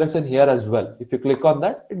reverse direction here as well. If you click on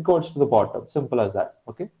that, it goes to the bottom. Simple as that.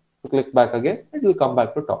 Okay, you click back again, it will come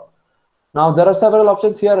back to top. Now there are several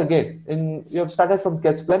options here again. You have started from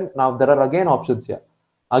sketch plane. Now there are again options here.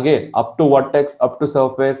 Again, up to vertex, up to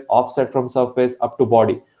surface, offset from surface, up to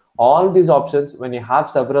body. All these options, when you have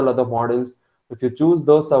several other models, if you choose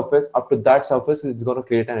those surface, up to that surface, it's going to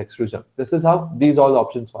create an extrusion. This is how these all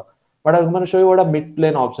options work. But I'm going to show you what a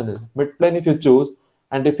mid-plane option is. Mid-plane, if you choose,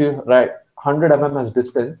 and if you write 100 mm as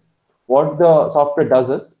distance, what the software does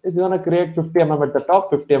is, it's going to create 50 mm at the top,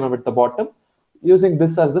 50 mm at the bottom, using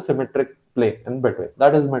this as the symmetric plane in between.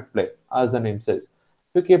 That is mid-plane, as the name says.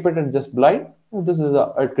 If you keep it at just blind, this is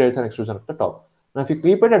it creates an extrusion at the top. Now, if you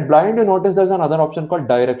keep it at blind, you notice there's another option called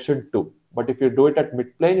direction 2. But if you do it at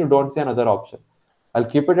mid-plane, you don't see another option. I'll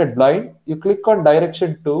keep it at blind. You click on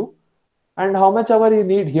direction 2, and how much ever you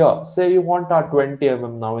need here. Say you want 20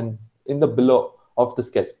 mm now in the below of the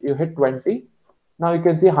sketch. You hit 20. Now you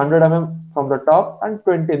can see 100 mm from the top and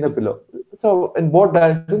 20 in the below. So in both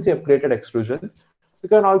directions, you have created extrusions. You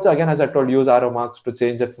can also, again, as I told, use arrow marks to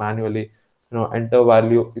change it manually. Enter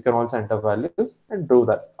value. You can also enter values and do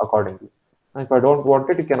that accordingly. And if I don't want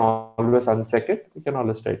it, you can always uncheck it. You can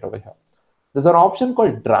always straight over here. There's an option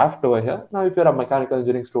called draft over here. Now, if you're a mechanical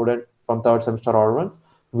engineering student from 3rd semester onwards,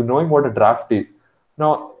 you'll be knowing what a draft is.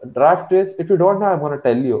 Now, draft is, if you don't know, I'm going to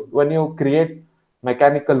tell you, when you create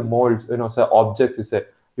mechanical molds, say objects,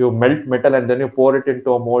 you melt metal and then you pour it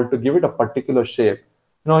into a mold to give it a particular shape.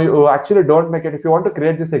 You actually don't make it. If you want to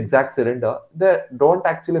create this exact cylinder, they don't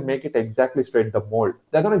actually make it exactly straight the mold.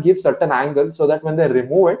 They're going to give certain angle so that when they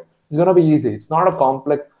remove it, it's going to be easy. It's not a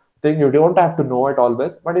complex thing. You don't have to know it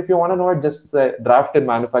always. But if you want to know it, just say draft in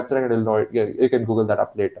manufacturing and you'll know it. You can Google that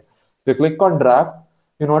up later. If you click on draft,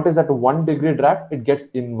 you notice that 1 degree draft, it gets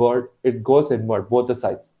inward. It goes inward, both the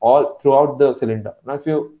sides, all throughout the cylinder. Now, if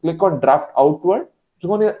you click on draft outward, it's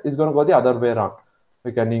going to go the other way around.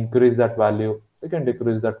 You can increase that value. You can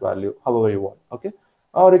decrease that value however you want. Okay.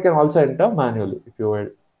 Or you can also enter manually. If you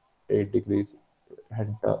were 8 degrees,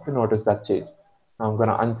 enter, you notice that change. Now I'm going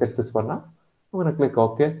to uncheck this for now. I'm going to click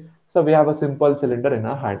OK. So we have a simple cylinder in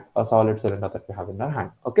our hand, a solid cylinder that we have in our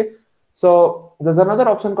hand. Okay. So there's another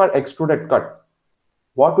option called extruded cut.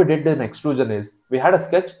 What we did in extrusion is we had a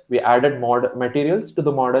sketch, we added materials to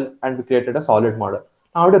the model, and we created a solid model.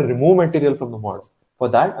 Now, how to remove material from the model? For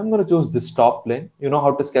that, I'm going to choose this top plane. You know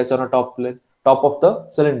how to sketch on a top plane, top of the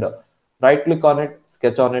cylinder. Right click on it,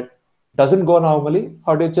 sketch on it. Doesn't go normally.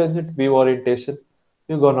 How do you change it? View orientation.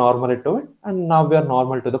 You go normally to it, and now we are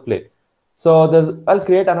normal to the plane. So I'll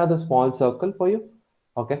create another small circle for you.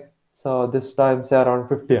 Okay. So this time say around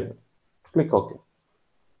 50 mm. Click OK.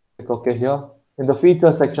 Click OK here. In the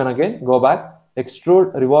feature section again, go back.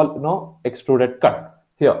 extrude, revolve, no, extruded cut.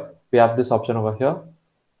 Here, we have this option over here.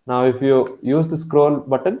 Now, if you use the scroll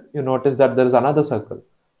button, you notice that there is another circle,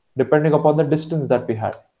 depending upon the distance that we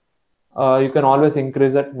had. You can always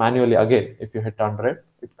increase it manually again. If you hit 100,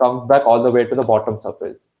 it comes back all the way to the bottom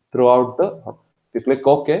surface throughout the, if you click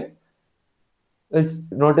OK, it's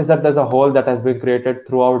notice that there's a hole that has been created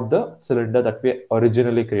throughout the cylinder that we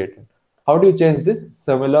originally created. How do you change this?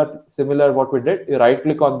 Similar what we did. You right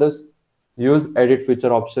click on this, use edit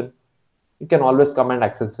feature option. You can always come and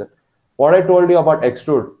access it. What I told you about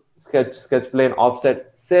extrude, sketch plane,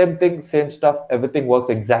 offset, same thing, same stuff, everything works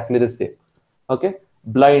exactly the same. Okay,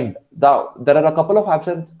 blind. Now, there are a couple of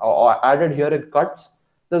options added here in cuts.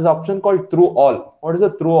 There's an option called through all. What is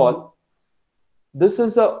a through all? This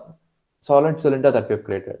is a solid cylinder that we've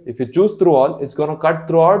created. If you choose through all, it's going to cut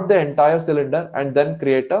throughout the entire cylinder and then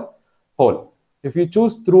create a hole. If you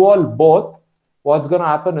choose through all both, what's going to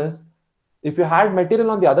happen is, if you had material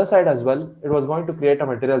on the other side as well, it was going to create a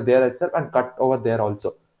material there itself and cut over there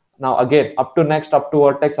also. Now again, up to next, up to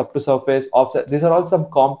vertex, up to surface, offset, these are all some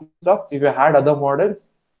complex stuff. If you had other models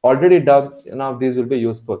already done, now these will be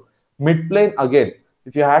useful. Mid plane, again,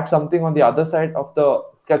 if you had something on the other side of the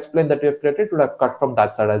sketch plane that you have created, it would have cut from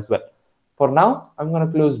that side as well. For now, I'm going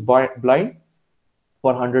to close blind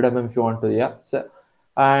for 100 mm if you want to, yeah. So,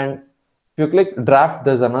 and if you click draft,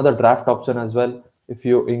 there's another draft option as well. If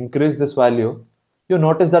you increase this value, you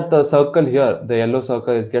notice that the circle here, the yellow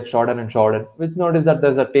circle, is get shortened and shortened, which notice that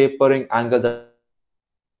there's a tapering angle that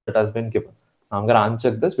has been given. Now I'm going to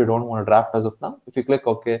uncheck this. We don't want to draft as of now. If you click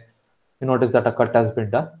OK, you notice that a cut has been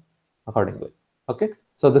done accordingly. Okay,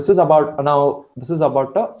 so this is about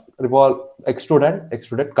a revolve, extrude and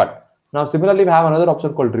extruded cut. Now similarly, we have another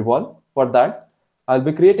option called revolve. For that, I'll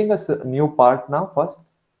be creating a new part now first.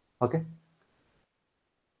 Okay.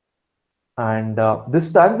 And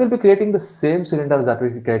this time we'll be creating the same cylinder that we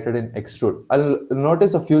created in extrude. I'll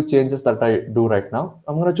notice a few changes that I do right now.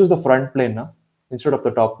 I'm going to choose the front plane now instead of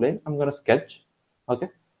the top plane. I'm going to sketch. Okay.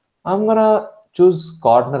 I'm going to choose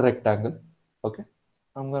corner rectangle. Okay.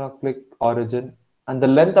 I'm going to click origin, and the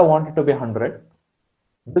length I want it to be 100.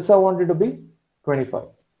 This I want it to be 25.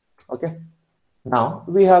 Okay. Now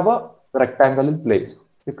we have a rectangle in place.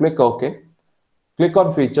 You click OK. Click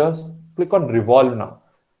on features. Click on revolve now.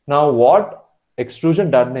 Now what extrusion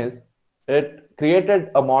done is, it created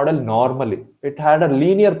a model normally. It had a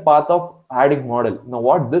linear path of adding model. Now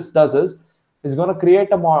what this does is, it's going to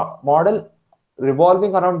create a model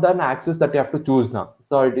revolving around an axis that you have to choose now.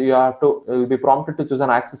 So you'll be prompted to choose an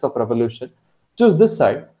axis of revolution. Choose this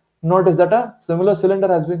side. Notice that a similar cylinder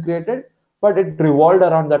has been created, but it revolved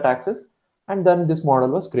around that axis, and then this model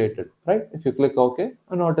was created, right? If you click OK,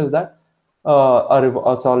 you notice that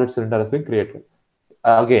a solid cylinder has been created.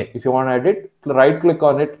 Again, if you want to edit, right click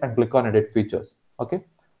on it and click on edit features. Okay,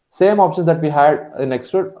 same options that we had in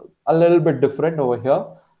extrude, a little bit different over here.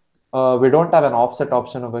 We don't have an offset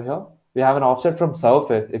option over here. We have an offset from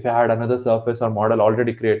surface. If you had another surface or model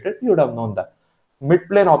already created, you would have known that. Mid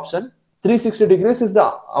plane option, 360 degrees is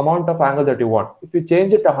the amount of angle that you want. If you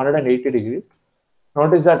change it to 180 degrees,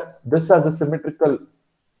 notice that this has a symmetrical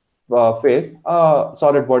face.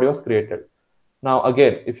 Solid body was created. Now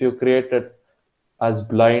again, if you create it as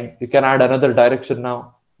blind, you can add another direction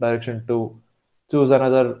now, direction 2, choose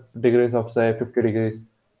another degrees of say 50 degrees.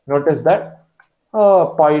 Notice that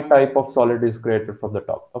pi type of solid is created from the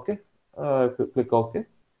top. Okay, if you click OK,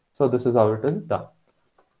 so this is how it is done.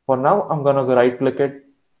 For now, I'm going to right click it,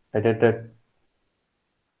 edit it.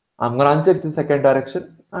 I'm going to uncheck the second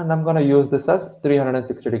direction, and I'm going to use this as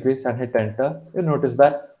 360 degrees and hit enter. You notice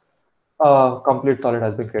that complete solid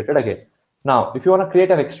has been created again. Now, if you want to create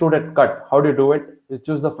an extruded cut, how do you do it? You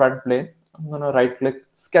choose the front plane. I'm going to right click,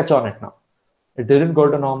 sketch on it now. It didn't go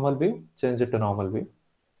to normal view, change it to normal view.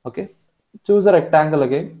 Okay, choose a rectangle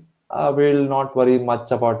again. We'll not worry much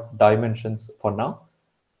about dimensions for now.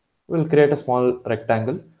 We'll create a small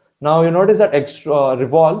rectangle. Now you notice that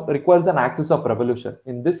revolve requires an axis of revolution.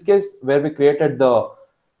 In this case, where we created the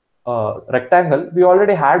rectangle, we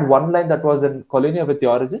already had one line that was in collinear with the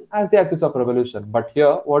origin as the axis of revolution. But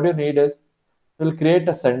here, what you need is, we'll create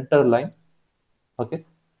a center line, okay,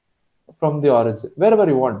 from the origin, wherever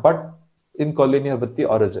you want, but in collinear with the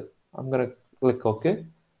origin. I'm going to click OK.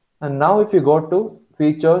 And now if you go to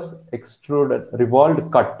features, extrude,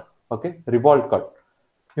 revolved cut, okay, revolved cut,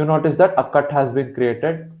 you notice that a cut has been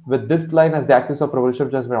created with this line as the axis of revolution,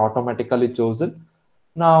 which has been automatically chosen.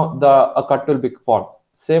 Now a cut will be formed.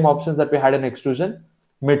 Same options that we had in extrusion,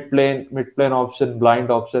 mid plane option, blind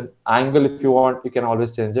option, angle if you want, you can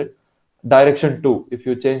always change it. Direction 2, if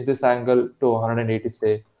you change this angle to 180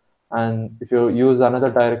 say, and if you use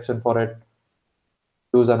another direction for it,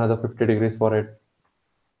 choose another 50 degrees for it.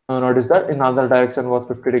 Now notice that in another direction was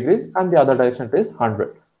 50 degrees and the other direction is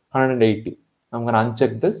 180. I'm going to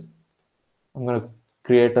uncheck this. I'm going to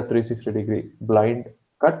create a 360-degree blind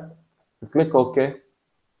cut. Click OK.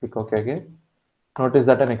 Click OK again. Notice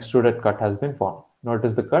that an extruded cut has been formed.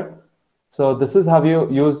 Notice the cut. So this is how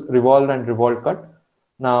you use revolve and revolve cut.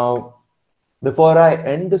 Now, before I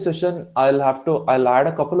end the session, I'll add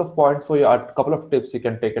a couple of points for you, a couple of tips you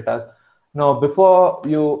can take it as. Now, before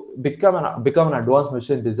you become an advanced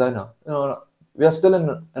machine designer, we are still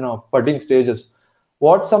in budding stages.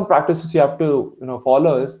 What some practices you have to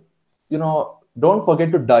follow is, don't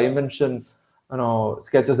forget to dimension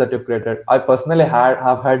sketches that you've created. I personally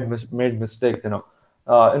have made mistakes.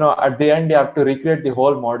 At the end you have to recreate the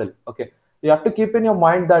whole model. Okay, you have to keep in your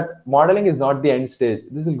mind that modeling is not the end stage.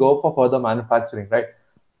 This will go for further manufacturing, right?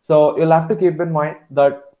 So you'll have to keep in mind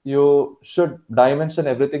that you should dimension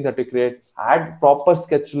everything that you create, add proper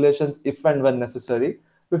sketch relations if and when necessary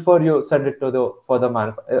before you send it to the further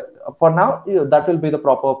for now, that will be the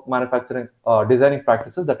proper manufacturing designing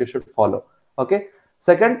practices that you should follow. Okay.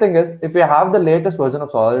 Second thing is, if you have the latest version of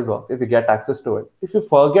SolidWorks, if you get access to it, if you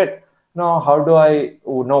forget, how do I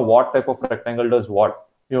know what type of rectangle does what?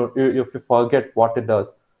 If you forget what it does,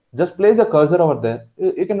 just place a cursor over there.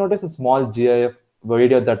 You can notice a small GIF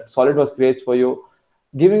video that SolidWorks creates for you,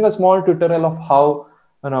 giving a small tutorial of how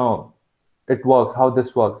it works, how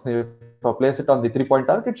this works. If I place it on the 3-point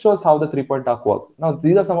arc, it shows how the 3-point arc works. Now,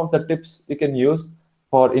 these are some of the tips you can use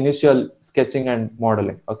for initial sketching and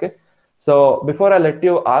modeling. Okay. So before I let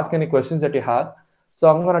you ask any questions that you have, so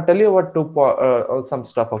I'm going to tell you what some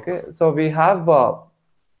stuff. Okay. So we have,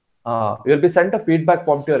 you'll be sent a feedback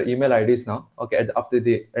form to your email IDs now. Okay. After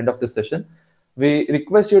the end of the session, we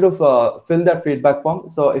request you to fill that feedback form.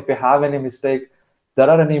 So if you have any mistakes, there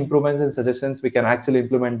are any improvements and suggestions, we can actually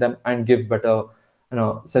implement them and give better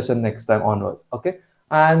session next time onwards. Okay.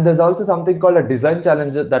 And there's also something called a design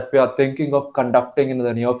challenge that we are thinking of conducting in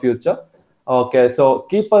the near future. Okay, so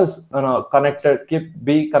keep us connected,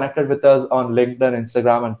 be connected with us on LinkedIn,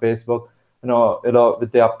 Instagram, and Facebook.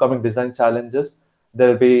 With the upcoming design challenges,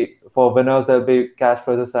 there'll be, for winners, there'll be cash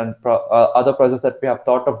prizes and other prizes that we have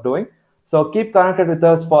thought of doing. So keep connected with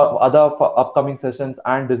us for upcoming sessions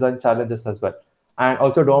and design challenges as well. And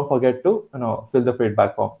also don't forget to fill the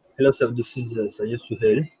feedback form. Hello sir, this is Sajid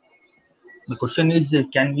Suhail. The question is,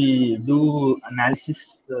 can we do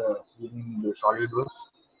analysis in the SolidWorks?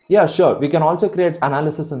 Yeah, sure. We can also create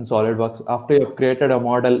analysis in SolidWorks. After you've created a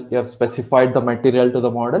model, you have specified the material to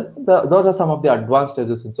the model. Those are some of the advanced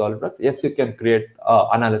stages in SolidWorks. Yes, you can create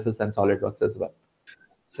analysis in SolidWorks as well.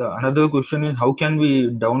 So another question is, how can we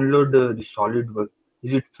download the SolidWorks?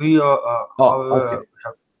 Is it free or okay.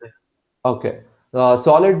 Okay.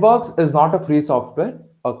 SolidWorks is not a free software.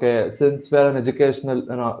 Okay, since we're an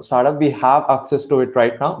educational startup, we have access to it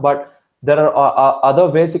right now. But there are other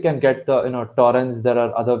ways you can get the torrents. There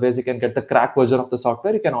are other ways you can get the cracked version of the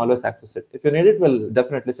software. You can always access it. If you need it, we'll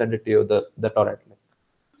definitely send it to you, the torrent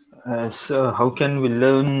link. So how can we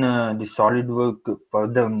learn the SolidWorks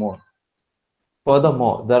furthermore?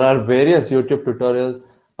 Furthermore, there are various YouTube tutorials.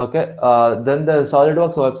 Okay, then the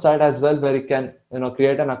SolidWorks website as well, where you can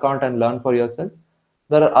create an account and learn for yourself.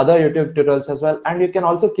 There are other YouTube tutorials as well, and you can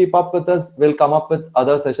also keep up with us. We'll come up with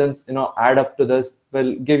other sessions, add up to this.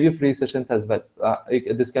 We'll give you free sessions as well.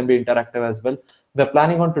 This can be interactive as well. We're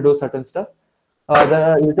planning on to do certain stuff. There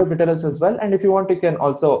are YouTube tutorials as well, and if you want, you can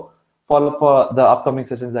also follow for the upcoming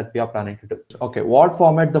sessions that we are planning to do. Okay, what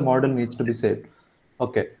format the model needs to be saved?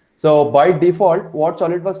 Okay. So by default, what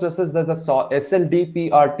SolidWorks does is there's a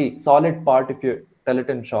SLDPRT, solid part, if you tell it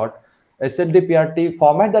in short, SLDPRT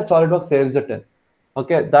format that SolidWorks saves it in.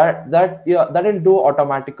 Okay, that will do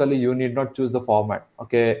automatically. You need not choose the format.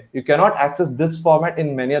 Okay, you cannot access this format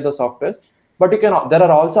in many other softwares, but you can. There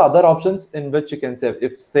are also other options in which you can save.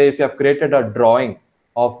 If you have created a drawing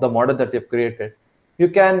of the model that you've created, you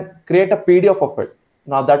can create a PDF of it.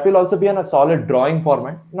 Now that will also be in a solid drawing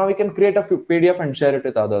format. Now we can create a PDF and share it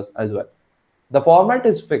with others as well. The format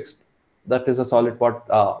is fixed. That is a solid part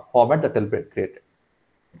format that will be created.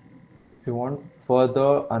 If you want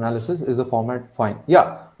further analysis, is the format fine?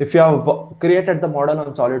 Yeah, if you have created the model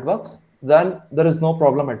on SolidWorks, then there is no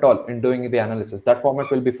problem at all in doing the analysis. That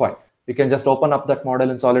format will be fine. You can just open up that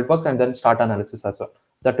model in SolidWorks and then start analysis as well.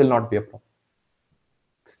 That will not be a problem.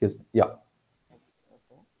 Excuse me. Yeah.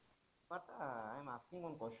 But I'm asking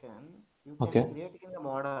one question. You can create in the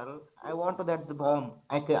model. I want to that the bomb.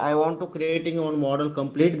 I want to creating one model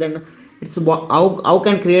complete. Then it's how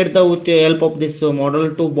can create the with the help of this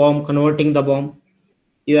model to bomb, converting the bomb.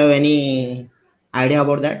 You have any idea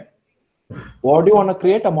about that? What do you want to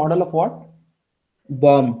create? A model of what?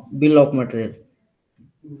 BOM, bill of material.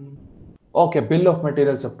 Okay, bill of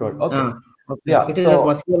materials of tool. Okay. Okay. Yeah. It is So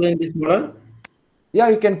possible in this model. yeah,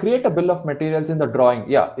 you can create a bill of materials in the drawing.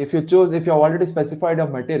 Yeah, if you choose, if you have already specified a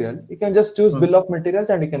material, you can just choose bill of materials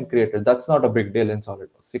and you can create it. That's not a big deal in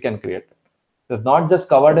SolidWorks. You can create it. We've not just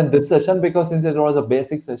covered in this session because since it was a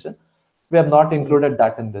basic session, we have not included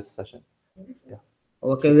that in this session. Yeah.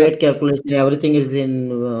 Okay, weight calculation, everything is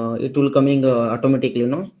in, it will coming automatically,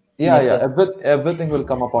 no? Yeah, In yeah. Excel. Everything will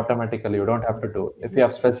come up automatically. You don't have to do it. If you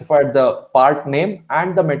have specified the part name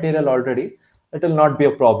and the material already, it will not be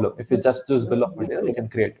a problem. If you just choose bill of material, you can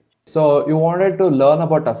create it. So you wanted to learn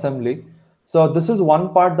about assembly. So this is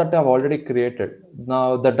one part that I've already created.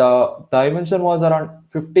 Now the dimension was around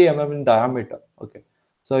 50 mm in diameter. Okay.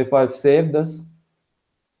 So if I've saved this,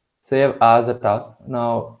 save as a task.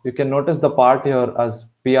 Now you can notice the part here as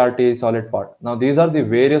PRT solid part. Now these are the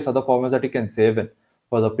various other formats that you can save in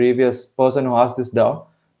for the previous person who asked this down.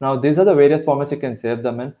 Now these are the various formats you can save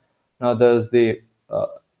them in. Now there's the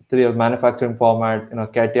manufacturing format,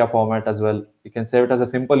 CATIA format as well. You can save it as a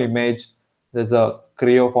simple image. There's a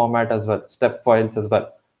Creo format as well, step files as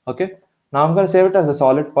well. Okay. Now I'm going to save it as a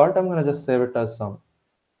solid part. I'm going to just save it as some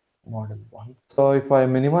model one. So if I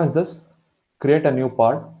minimize this, create a new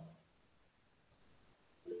part.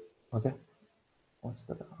 Okay, what's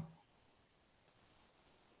that?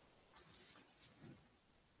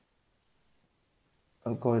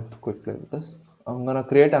 I'll go quickly with this. I'm gonna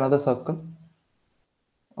create another circle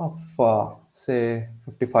of say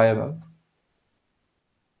 55 mm.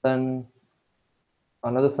 Then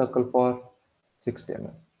another circle for 60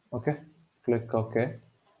 mm. Okay, click OK.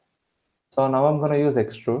 So now I'm gonna use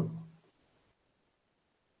extrude.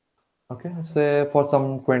 Okay, say for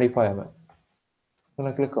some 25 mm. I'm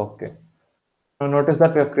gonna click OK. Now notice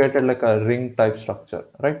that we have created like a ring type structure,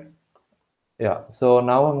 right? Yeah. So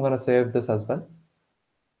now I'm gonna save this as well.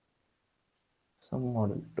 Some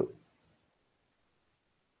model 2.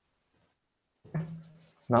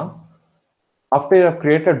 Now, after you have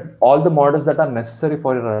created all the models that are necessary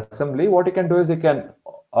for your assembly, what you can do is you can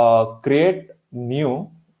create new.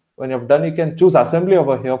 When you've done, you can choose assembly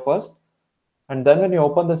over here first. And then when you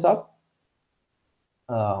open this up,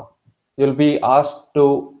 you'll be asked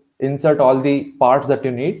to insert all the parts that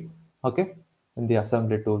you need, okay, in the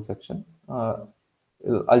assembly tool section.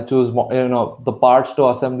 I'll choose, the parts to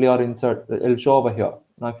assembly or insert. It'll show over here.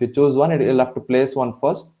 Now, if you choose one, you'll have to place one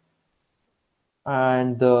first.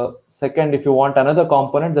 And the second, if you want another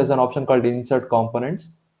component, there's an option called insert components.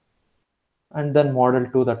 And then model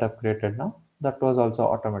 2 that I've created now, that was also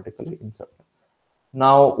automatically inserted.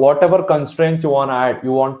 Now, whatever constraints you want to add,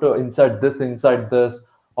 you want to insert this inside this,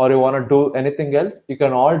 or you want to do anything else, you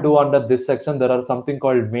can all do under this section. There are something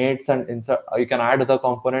called mates and insert. You can add other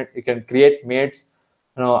component. You can create mates,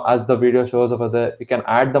 as the video shows over there. You can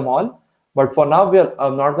add them all. But for now,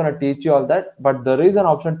 I'm not going to teach you all that. But there is an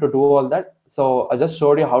option to do all that. So I just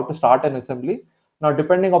showed you how to start an assembly. Now,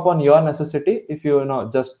 depending upon your necessity, if you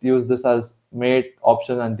just use this as mate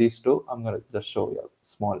option and these two, I'm going to just show you a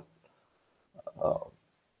small.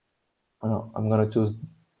 I'm going to choose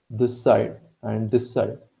this side and this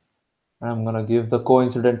side. And I'm going to give the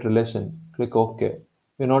coincident relation. Click OK.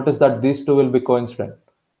 You notice that these two will be coincident.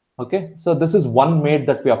 Okay, so this is one mate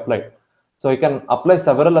that we applied. So you can apply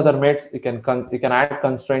several other mates. You can add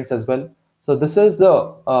constraints as well. So this is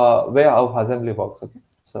the way how assembly works. Okay,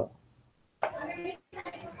 so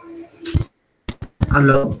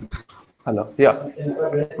Hello. Yeah.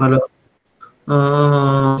 Hello.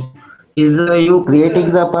 Is you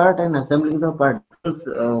creating the part and assembling the part?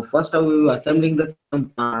 First, you assembling the some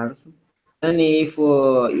parts. Then, if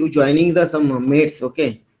you joining the some mates,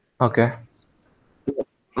 okay. Okay.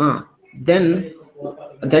 Then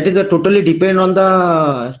that is a totally depend on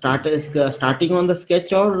the starting on the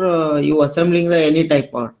sketch, or you assembling the any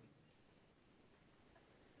type part.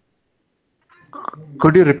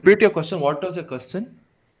 Could you repeat your question? What was your question?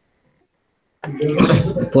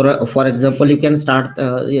 For example, you can start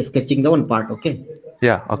sketching the one part, okay.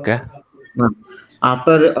 Yeah. Okay.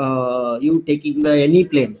 After you taking the any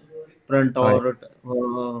plane, front or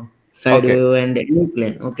side view and any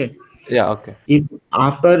plane, okay. Yeah. Okay. If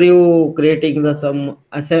after you creating the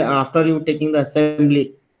after you taking the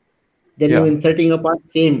assembly, then you inserting a part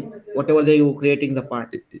same whatever you creating the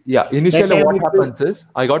part. Yeah. Initially, what happens is,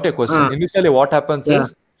 I got your question. Initially, what happens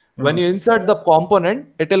is, when you insert the component,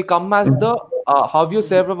 it will come as the how you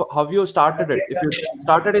started it. If you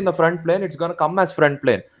started in the front plane, it's going to come as front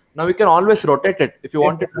plane. Now you can always rotate it if you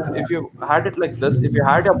wanted to. If you had it like this, if you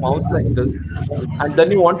had your mouse like this, and then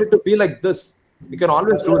you want it to be like this, you can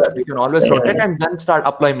always do that. You can always rotate and then start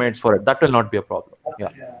applying mates for it. That will not be a problem. Yeah.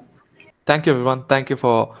 Thank you, everyone. Thank you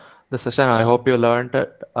for the session. I hope you learned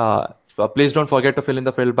it. Please don't forget to fill in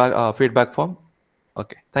the feedback form.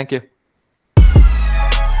 Okay. Thank you.